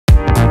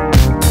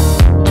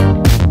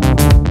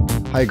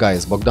Hi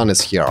guys, Bogdan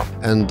is here,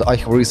 and I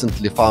have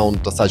recently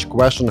found such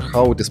question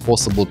how it is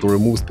possible to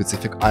remove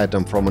specific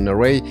item from an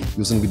array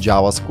using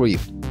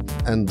JavaScript,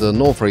 and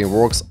no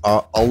frameworks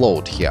are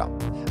allowed here.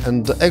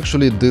 And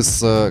actually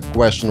this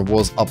question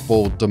was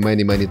upvoted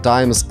many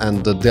times,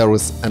 and there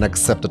is an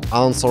accepted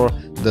answer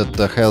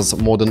that has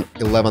more than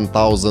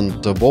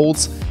 11,000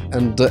 votes.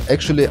 And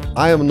actually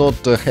I am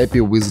not happy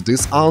with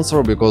this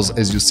answer, because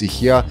as you see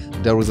here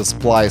there is a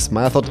splice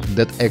method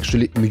that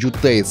actually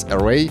mutates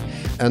array,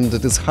 and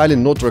it is highly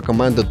not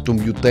recommended to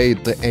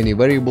mutate any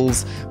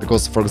variables,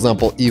 because for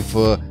example if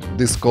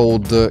this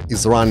code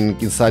is running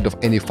inside of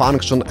any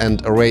function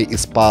and array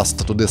is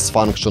passed to this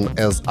function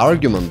as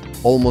argument,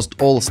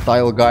 almost all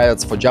style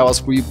guides for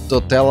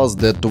JavaScript tell us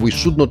that we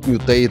should not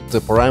mutate the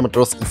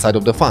parameters inside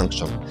of the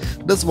function.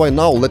 That's why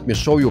now let me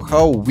show you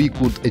how we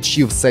could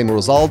achieve same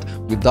result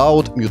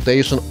without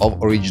mutation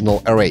of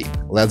original array.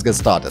 Let's get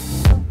started.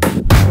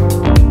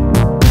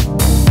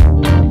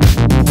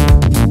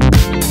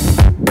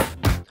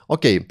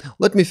 Okay,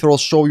 let me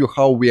first show you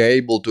how we are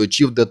able to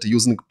achieve that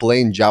using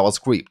plain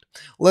JavaScript.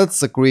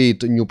 Let's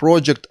create a new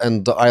project,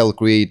 and I'll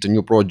create a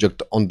new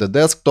project on the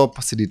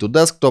desktop, cd to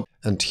desktop,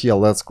 and here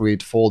let's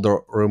create folder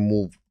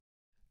remove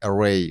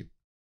array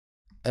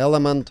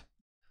element.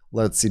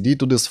 Let's cd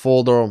to this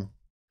folder,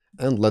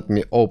 and let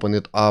me open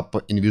it up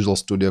in Visual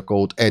Studio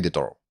Code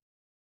editor.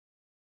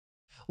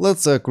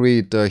 Let's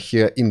create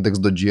here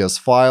index.js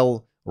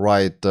file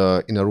right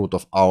in the root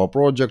of our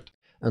project.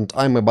 And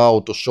I'm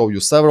about to show you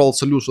several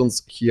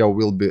solutions. Here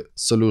will be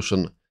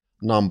solution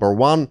number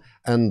 1,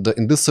 and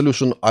in this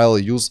solution I'll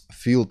use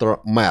filter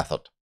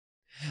method.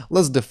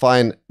 Let's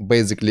define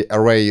basically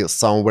array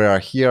somewhere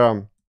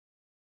here,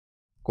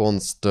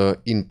 const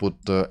input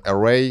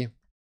array,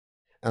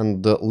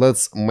 and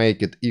let's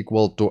make it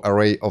equal to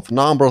array of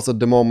numbers at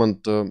the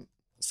moment,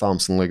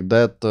 something like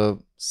that,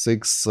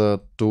 6,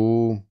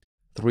 2,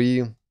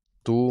 3,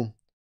 2,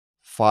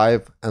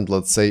 5, and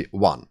let's say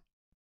 1.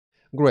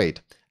 Great.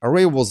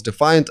 Array was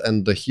defined,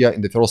 and here in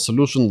the first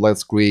solution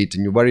let's create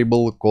a new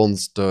variable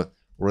const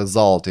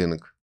resulting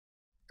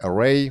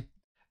array,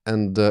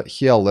 and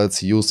here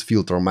let's use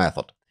filter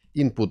method.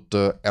 Input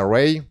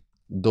array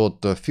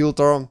dot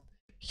filter.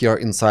 Here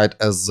inside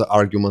as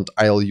argument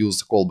I'll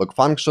use callback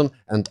function,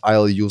 and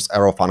I'll use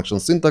arrow function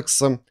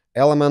syntax.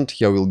 Element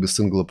here will be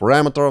single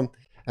parameter,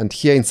 and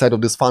here inside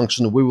of this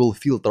function we will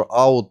filter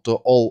out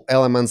all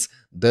elements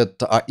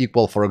that are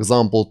equal, for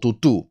example, to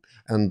 2.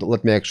 And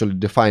let me actually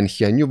define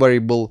here a new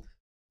variable,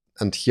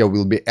 and here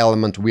will be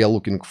element we are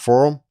looking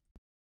for,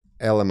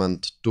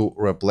 element to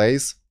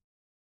replace,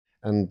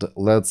 and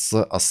let's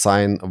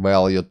assign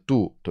value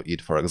 2 to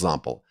it, for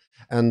example.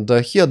 And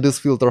here this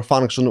filter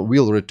function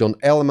will return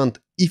element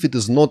if it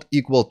is not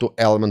equal to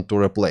element to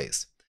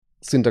replace.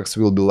 Syntax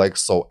will be like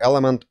so: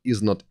 element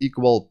is not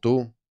equal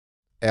to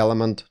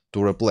element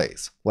to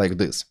replace, like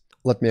this.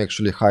 Let me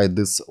actually hide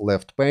this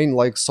left pane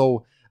like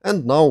so.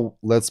 And now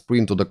let's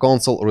print to the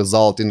console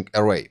resulting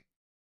array.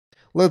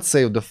 Let's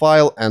save the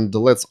file and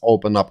let's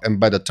open up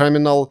embedded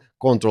terminal,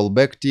 Ctrl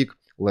backtick,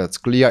 let's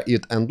clear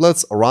it, and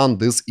let's run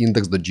this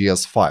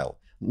index.js file,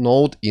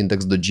 node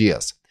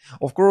index.js.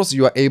 Of course,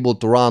 you are able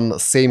to run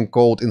same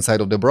code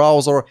inside of the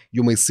browser.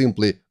 You may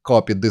simply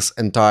copy this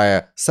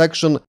entire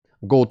section,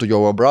 go to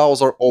your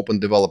browser, open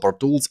developer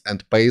tools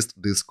and paste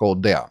this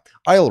code there.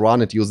 I'll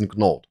run it using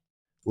Node.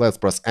 Let's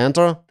press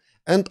enter.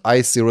 And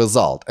I see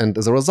result, and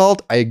as a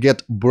result I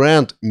get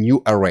brand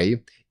new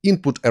array.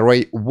 Input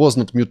array was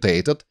not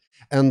mutated,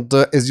 and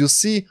as you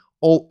see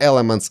all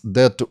elements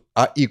that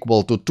are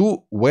equal to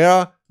 2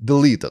 were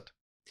deleted.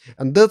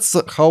 And that's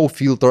how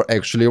filter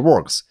actually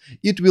works.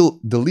 It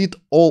will delete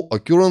all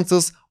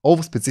occurrences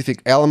of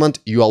specific element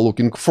you are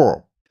looking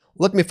for.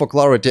 Let me for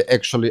clarity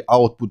actually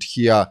output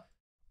here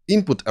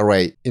input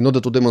array in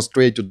order to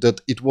demonstrate you that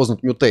it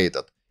wasn't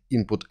mutated.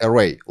 Input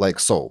array like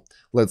so.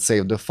 Let's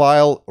save the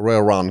file,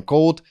 rerun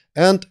code,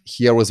 and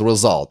here is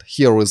result.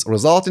 Here is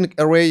resulting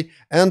array,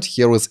 and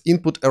here is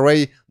input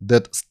array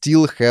that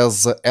still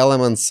has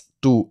elements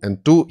 2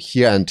 and 2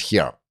 here and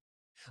here.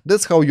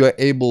 That's how you are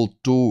able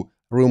to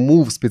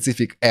remove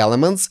specific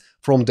elements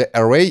from the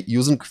array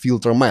using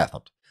filter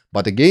method.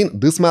 But again,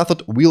 this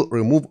method will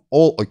remove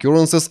all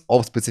occurrences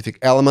of specific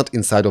element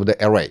inside of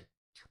the array.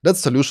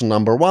 That's solution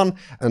number 1,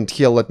 and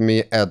here let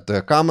me add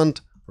the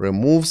comment: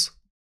 removes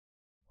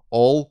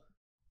all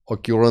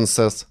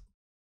occurrences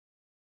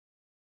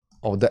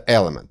of the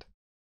element.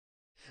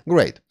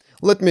 Great.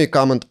 Let me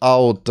comment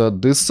out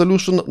this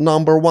solution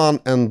number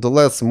 1, and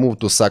let's move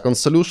to second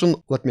solution.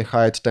 Let me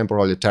hide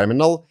temporarily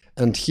terminal,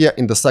 and here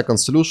in the second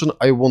solution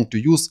I want to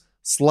use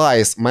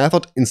slice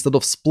method instead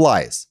of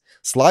splice.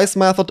 Slice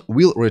method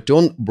will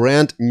return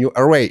brand new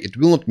array. It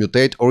will not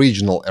mutate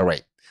original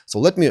array. So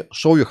let me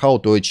show you how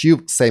to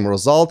achieve same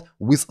result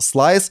with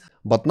slice,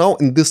 but now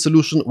in this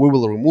solution we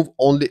will remove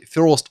only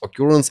first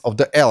occurrence of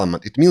the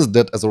element. It means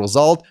that as a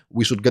result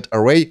we should get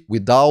array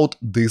without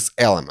this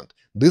element.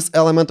 This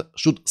element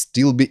should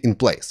still be in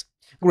place.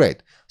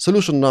 Great.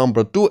 Solution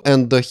number 2,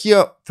 and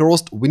here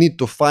first we need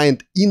to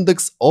find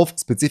index of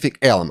specific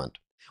element.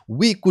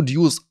 we could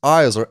use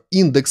either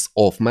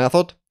indexOf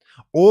method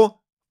or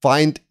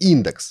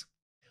findIndex.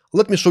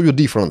 Let me show you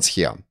difference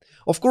here.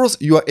 Of course,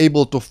 you are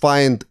able to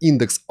find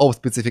index of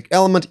specific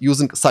element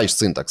using such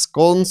syntax: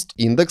 const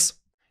index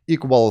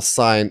equals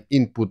sign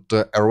input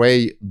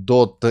array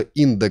dot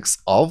index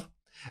of,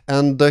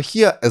 and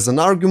here as an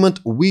argument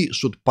we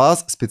should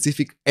pass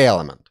specific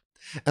element.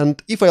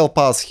 And if I'll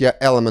pass here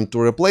element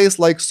to replace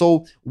like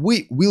so,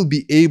 we will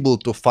be able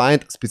to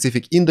find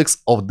specific index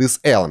of this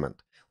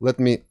element. Let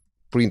me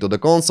print to the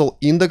console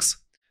index.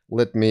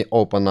 Let me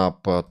open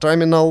up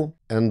terminal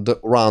and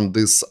run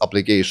this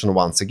application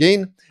once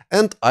again,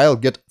 and I'll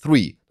get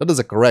 3. That is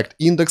the correct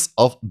index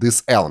of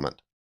this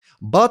element.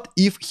 But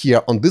if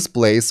here on this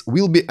place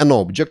will be an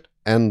object,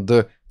 and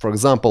for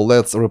example,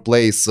 let's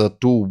replace 2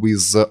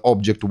 with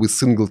object with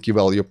single key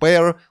value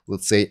pair,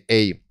 let's say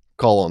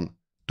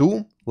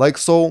a:2, like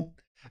so,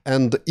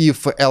 and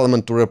if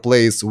element to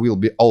replace will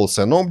be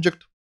also an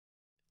object,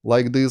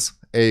 like this,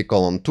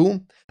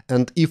 a:2,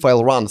 and if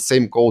I'll run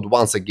same code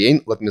once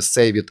again, let me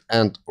save it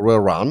and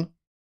rerun,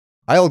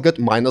 I'll get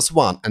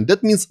 -1, and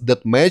that means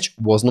that match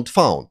was not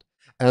found.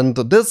 And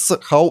that's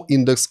how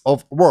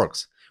indexOf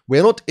works. We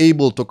are not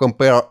able to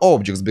compare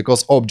objects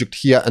because object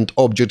here and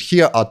object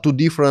here are two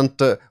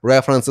different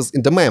references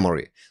in the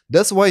memory.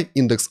 That's why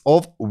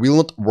indexOf will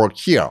not work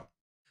here.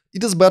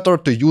 It is better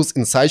to use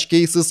in such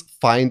cases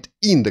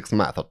findIndex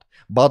method.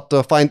 But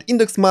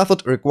findIndex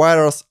method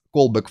requires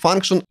callback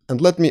function,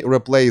 and let me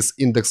replace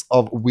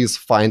indexOf with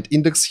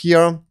findIndex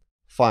here.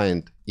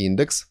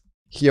 FindIndex.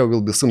 Here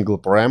will be single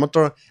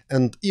parameter,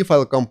 and if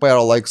I'll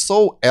compare like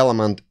so,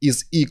 element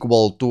is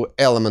equal to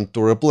element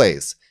to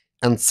replace,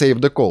 and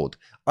save the code,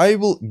 I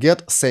will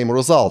get same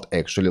result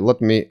actually.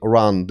 Let me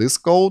run this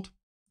code,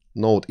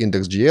 node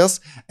index.js,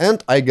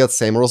 and I get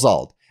same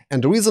result.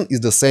 And the reason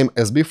is the same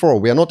as before,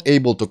 we are not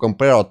able to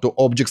compare two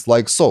objects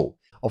like so.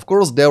 Of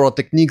course, there are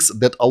techniques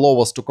that allow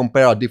us to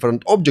compare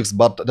different objects,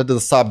 but that is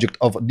the subject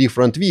of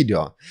different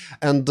video.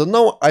 And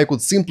now I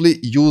could simply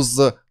use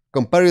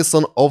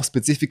comparison of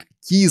specific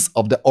keys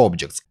of the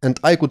objects, and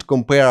I could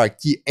compare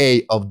key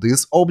A of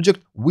this object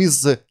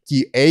with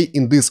key A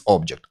in this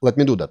object. Let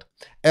me do that.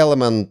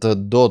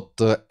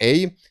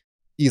 Element.a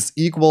is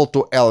equal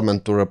to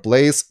element to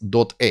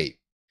replace.a.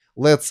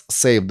 Let's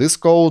save this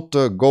code,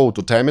 go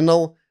to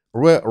terminal,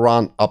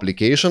 rerun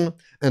application,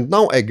 and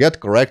now I get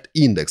correct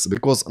index,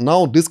 because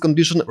now this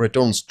condition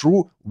returns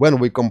true when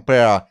we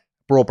compare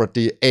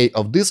property A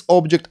of this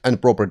object and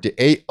property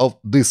A of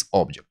this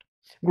object.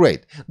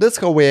 Great, that's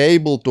how we are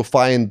able to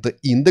find the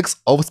index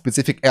of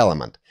specific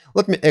element.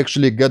 Let me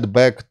actually get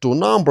back to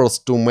numbers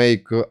to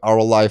make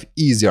our life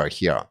easier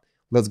here.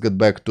 Let's get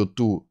back to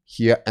 2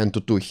 here and to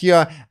 2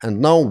 here,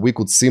 and now we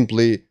could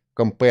simply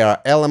compare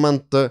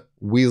element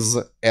with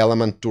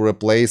element to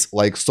replace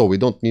like so. We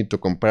don't need to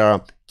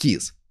compare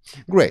keys.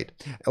 Great,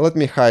 let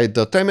me hide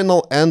the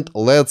terminal and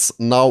let's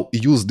now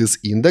use this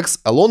index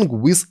along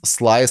with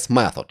slice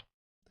method.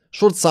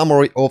 Short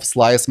summary of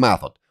slice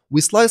method.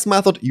 With slice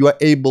method you are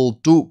able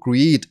to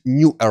create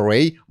new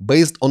array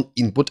based on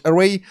input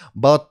array,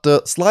 but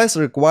slice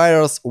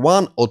requires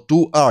 1 or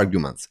 2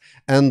 arguments,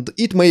 and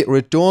it may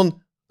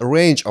return a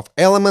range of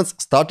elements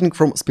starting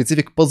from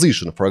specific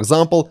position, for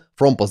example,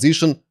 from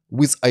position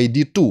with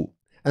ID 2.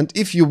 And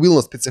if you will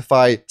not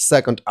specify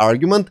second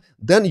argument,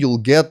 then you'll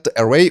get the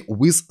array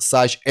with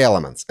such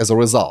elements as a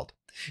result.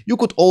 You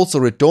could also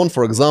return,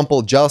 for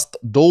example, just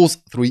those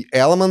 3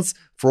 elements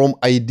from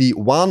ID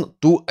 1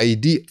 to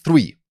ID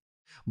 3.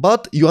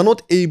 But you are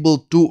not able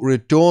to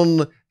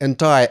return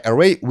entire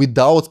array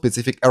without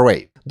specific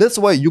array. That's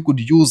why you could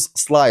use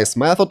slice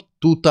method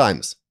 2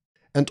 times.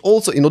 And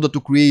also, in order to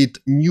create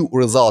new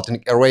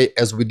resulting array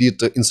as we did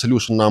in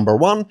solution number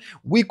 1,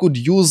 we could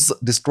use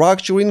the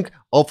structuring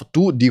of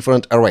 2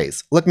 different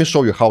arrays. Let me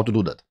show you how to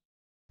do that.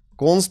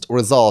 Const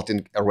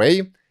resulting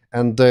array,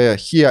 and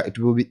here it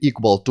will be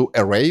equal to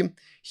array.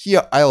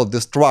 Here I'll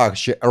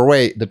destructure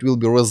array that will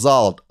be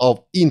result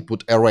of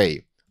input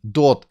array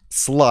dot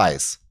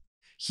slice.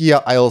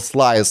 Here I'll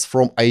slice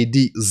from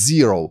ID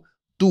 0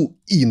 to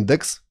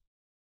index.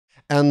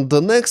 And the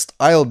next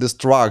I'll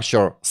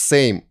destructure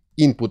same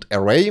input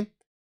array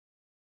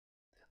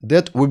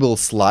that we will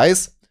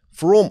slice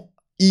from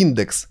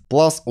index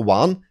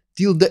 +1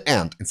 till the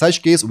end. In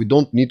such case, we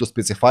don't need to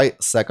specify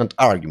second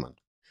argument.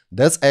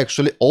 That's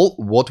actually all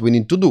what we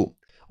need to do.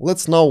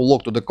 Let's now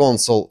log to the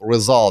console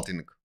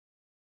resulting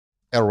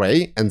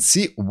array and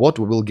see what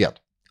we will get.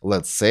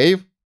 Let's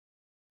save,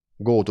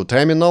 go to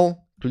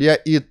terminal, clear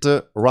it,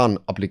 run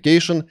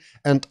application,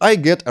 and I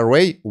get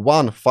array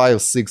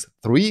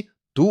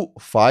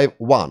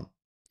 1563251.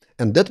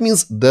 And that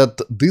means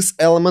that this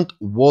element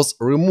was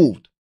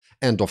removed.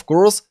 And of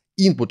course,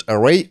 input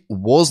array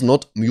was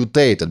not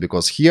mutated,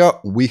 because here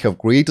we have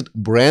created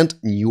brand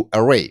new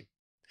array.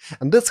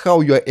 And that's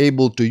how you are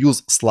able to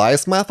use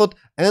slice method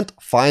and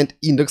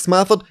findIndex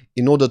method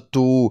in order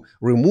to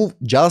remove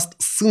just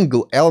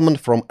single element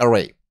from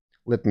array.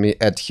 Let me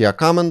add here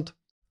comment.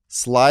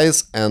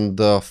 Slice and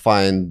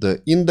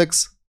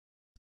findIndex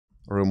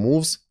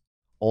removes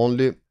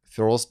only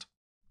first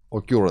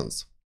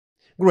occurrence.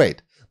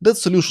 Great.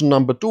 That's solution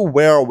number 2,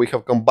 where we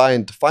have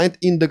combined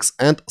findIndex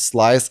and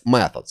slice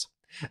methods.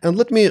 And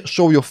let me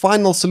show you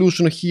final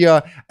solution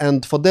here,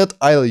 and for that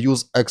I'll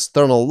use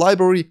external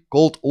library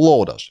called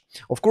lodash.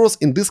 Of course,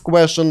 in this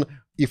question,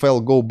 if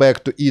I'll go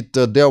back to it,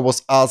 there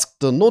was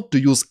asked not to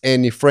use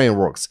any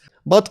frameworks.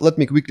 But let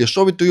me quickly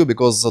show it to you,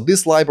 because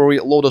this library,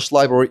 lodash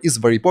library, is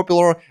very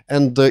popular,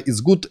 and it's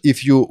good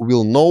if you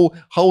will know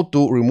how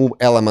to remove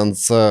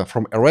elements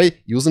from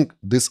array using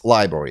this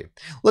library.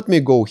 Let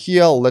me go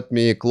here, let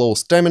me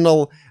close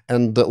terminal,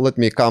 and let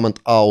me comment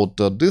out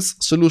this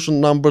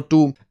solution number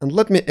 2, and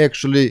let me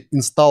actually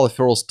install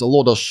first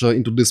lodash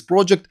into this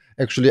project.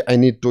 Actually, I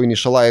need to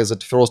initialize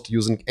it first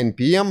using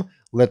npm.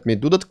 Let me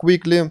do that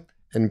quickly.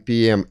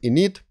 npm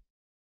init.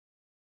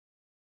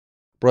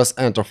 Press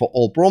enter for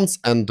all prompts,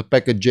 and the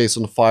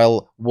package.json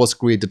file was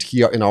created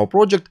here in our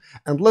project.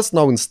 And let's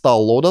now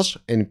install lodash.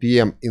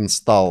 npm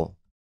install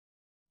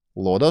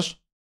lodash.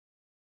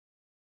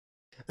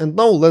 And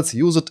now let's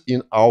use it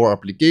in our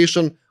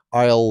application.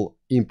 I'll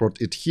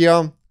import it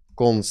here.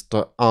 Const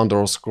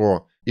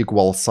underscore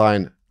equal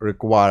sign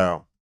require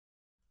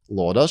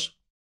lodash.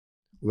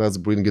 Let's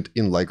bring it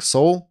in like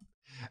so.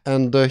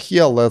 And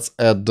here let's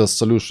add the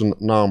solution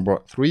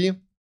number 3.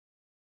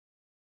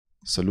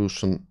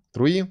 Solution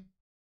 3.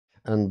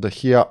 And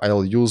here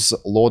I'll use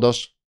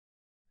lodash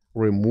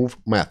remove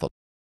method.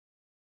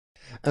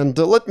 And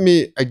let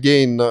me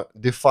again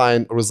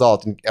define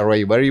resulting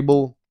array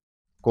variable,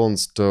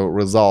 const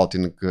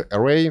resulting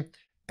array,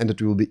 and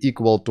it will be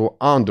equal to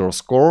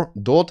underscore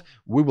dot.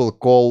 We will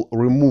call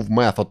remove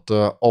method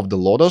of the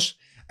lodash,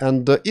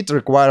 and it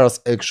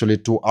requires actually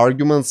 2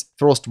 arguments.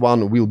 First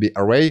one will be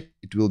array,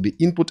 it will be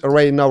input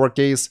array in our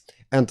case,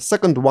 and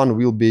second one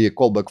will be a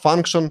callback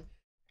function.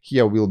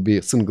 Here will be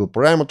a single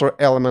parameter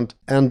element,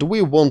 and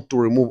we want to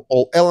remove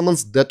all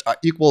elements that are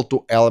equal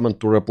to element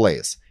to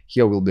replace.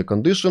 Here will be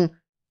condition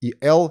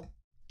el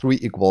 3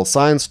 equal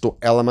signs to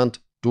element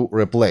to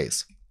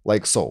replace,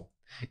 like so.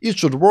 It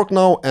should work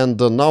now, and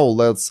now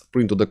let's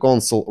print to the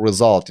console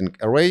resulting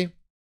array.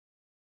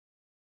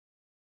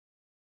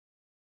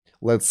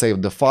 Let's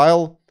save the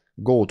file,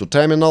 go to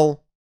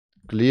terminal,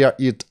 clear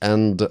it,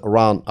 and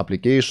run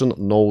application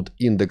node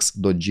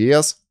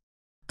index.js.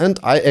 And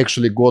I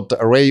actually got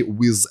the array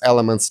with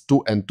elements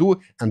 2 and 2,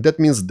 and that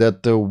means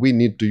that we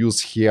need to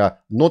use here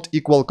not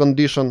equal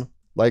condition,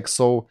 like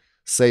so.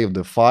 Save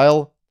the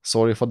file,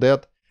 sorry for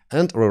that,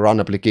 and rerun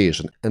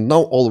application. And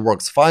now all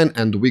works fine,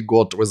 and we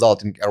got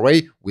resulting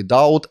array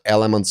without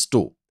elements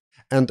 2.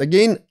 And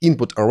again,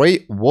 input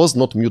array was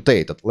not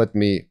mutated. Let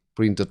me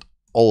print it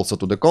also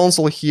to the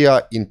console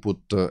here, input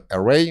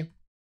array,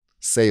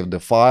 save the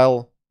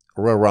file,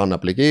 rerun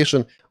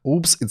application.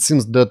 Oops, it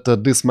seems that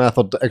this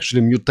method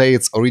actually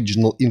mutates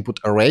original input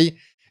array.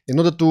 In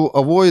order to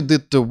avoid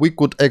it, we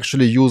could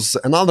actually use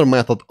another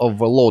method of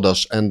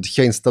lodash, and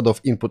here instead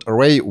of input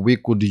array we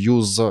could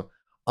use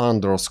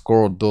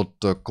underscore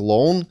dot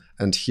clone,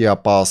 and here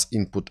pass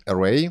input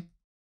array.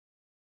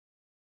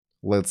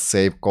 Let's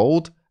save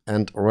code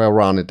and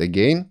rerun it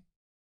again.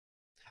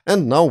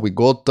 And now we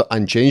got the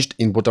unchanged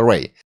input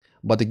array.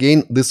 But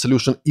again, this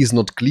solution is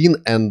not clean,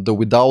 and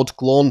without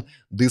clone,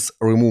 this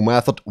remove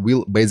method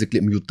will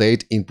basically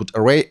mutate input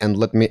array. And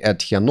let me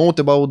add here a note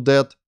about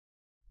that.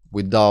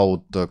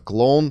 Without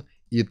clone,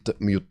 it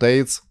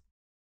mutates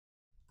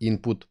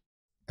input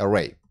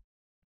array.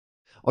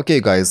 Okay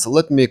guys,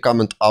 let me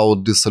comment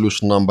out this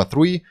solution number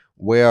 3,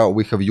 where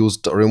we have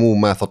used remove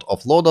method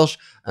of lodash,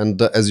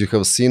 and as you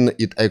have seen,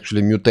 it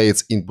actually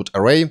mutates input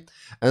array.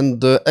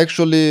 And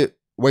actually,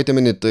 wait a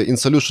minute, in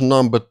solution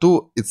number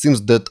 2, it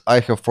seems that I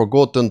have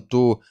forgotten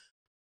to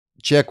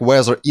check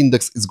whether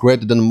index is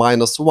greater than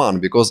 -1,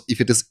 because if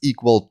it is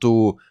equal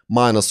to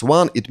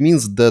 -1, it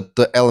means that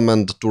the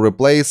element to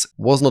replace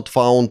was not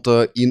found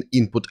in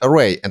input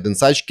array, and in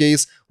such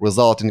case,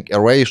 resulting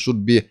array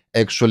should be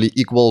actually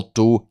equal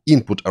to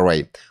input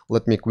array.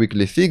 Let me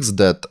quickly fix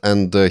that,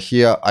 and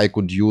here I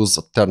could use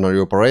ternary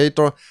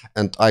operator,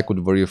 and I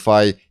could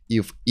verify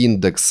if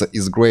index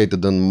is greater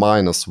than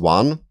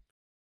 -1.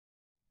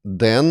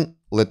 Then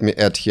let me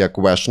add here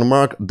question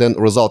mark, then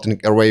resulting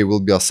array will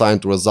be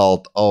assigned to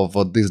result of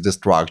this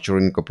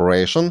destructuring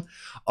operation.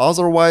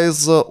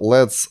 Otherwise,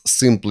 let's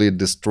simply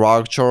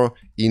destructure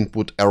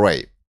input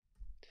array.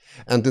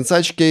 And in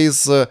such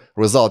case,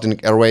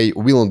 resulting array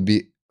will not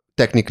be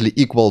technically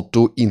equal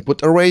to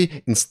input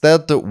array.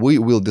 Instead, we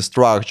will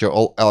destructure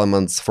all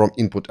elements from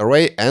input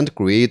array and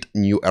create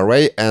new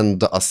array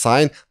and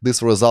assign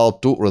this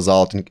result to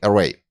resulting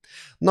array.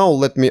 Now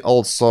let me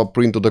also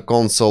print to the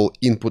console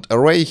input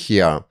array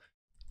here.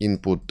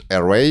 Input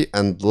array,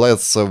 and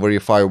let's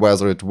verify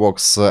whether it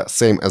works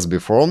same as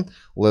before.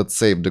 Let's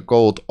save the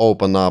code,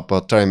 open up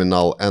a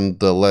terminal,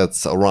 and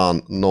let's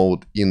run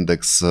node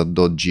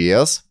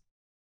index.js.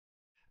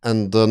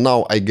 And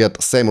now I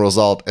get same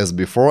result as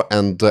before,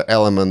 and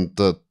element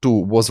 2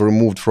 was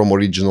removed from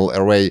original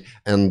array,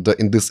 and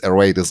in this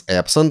array it is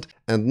absent.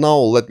 And now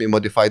let me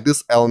modify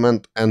this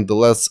element, and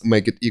let's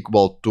make it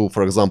equal to,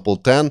 for example,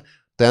 10.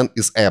 10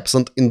 is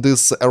absent in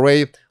this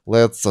array.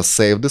 Let's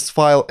save this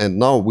file, and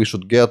now we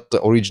should get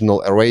the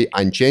original array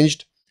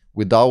unchanged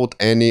without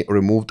any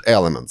removed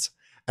elements.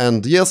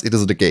 And yes, it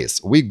is the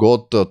case. We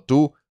got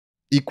two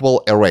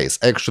equal arrays.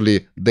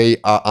 Actually, they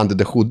are under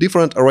the hood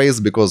different arrays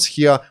because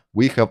here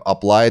we have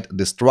applied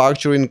the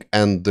structuring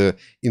and the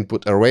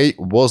input array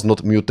was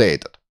not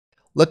mutated.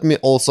 Let me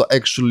also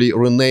actually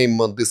rename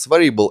this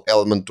variable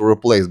element to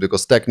replace,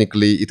 because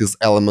technically it is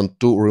element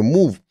to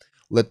remove.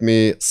 Let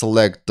me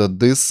select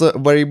this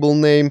variable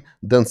name,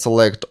 then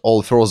select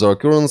all further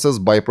occurrences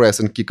by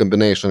pressing key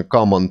combination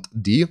Command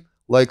D,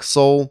 like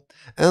so,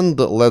 and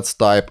let's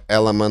type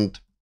element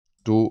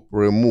to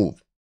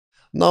remove.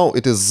 Now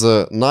it is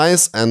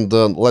nice, and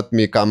let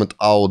me comment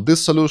out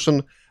this solution.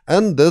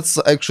 And that's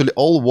actually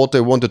all what I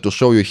wanted to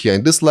show you here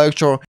in this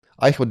lecture.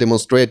 I have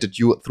demonstrated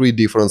you 3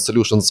 different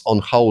solutions on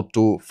how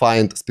to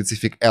find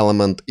specific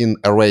element in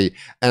array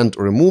and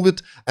remove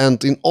it.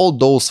 And in all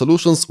those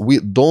solutions, we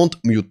don't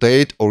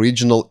mutate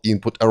original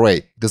input array.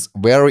 It is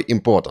very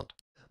important.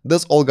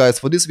 That's all, guys,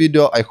 for this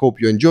video. I hope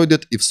you enjoyed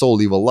it. If so,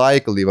 leave a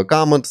like, leave a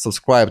comment,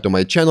 subscribe to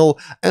my channel,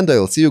 and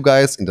I'll see you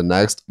guys in the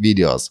next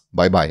videos.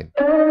 Bye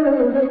bye.